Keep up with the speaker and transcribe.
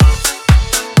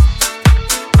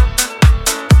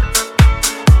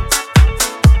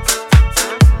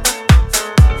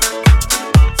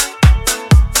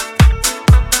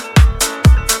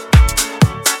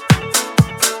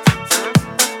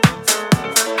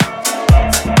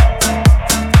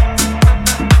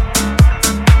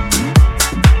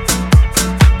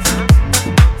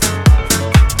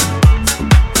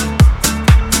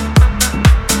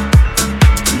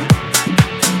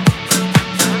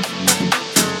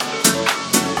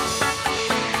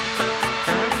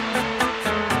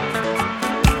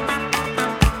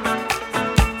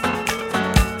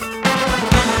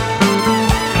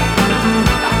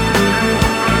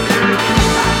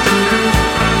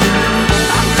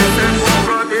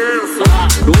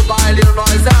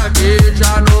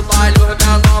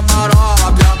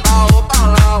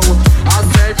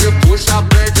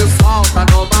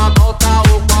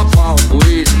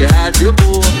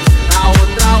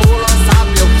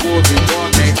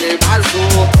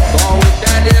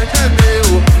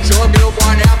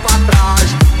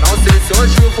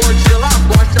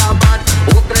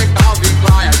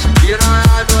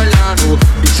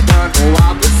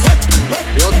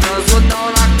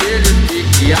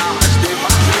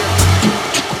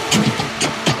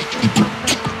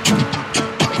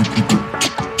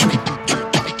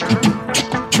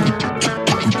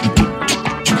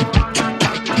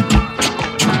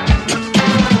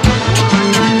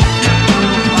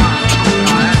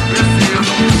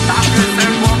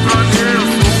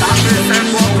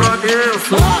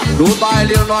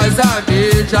nós é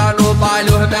mídia. No baile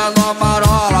os menor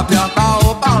marola, aperta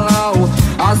o balão.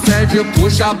 Acende,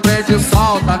 puxa, prende,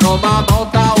 solta. Numa mão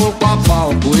tá o copão,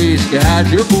 uísque,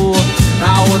 Red Bull.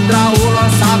 Na outra o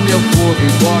lança perfume,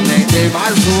 comentei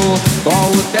mais um.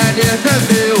 Com o tênis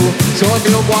bebeu,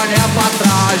 joguei o boné pra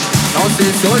trás. Não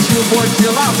sei se hoje vou te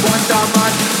lavar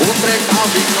mais. O trem tá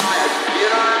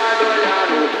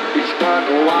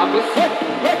piscando a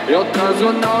buceta. Eu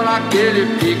transo não naquele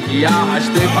pique,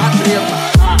 arrastei pra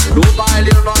treta. No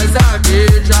baile nós é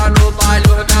mídia, no baile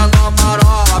os menor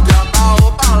marola, aperta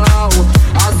o balão.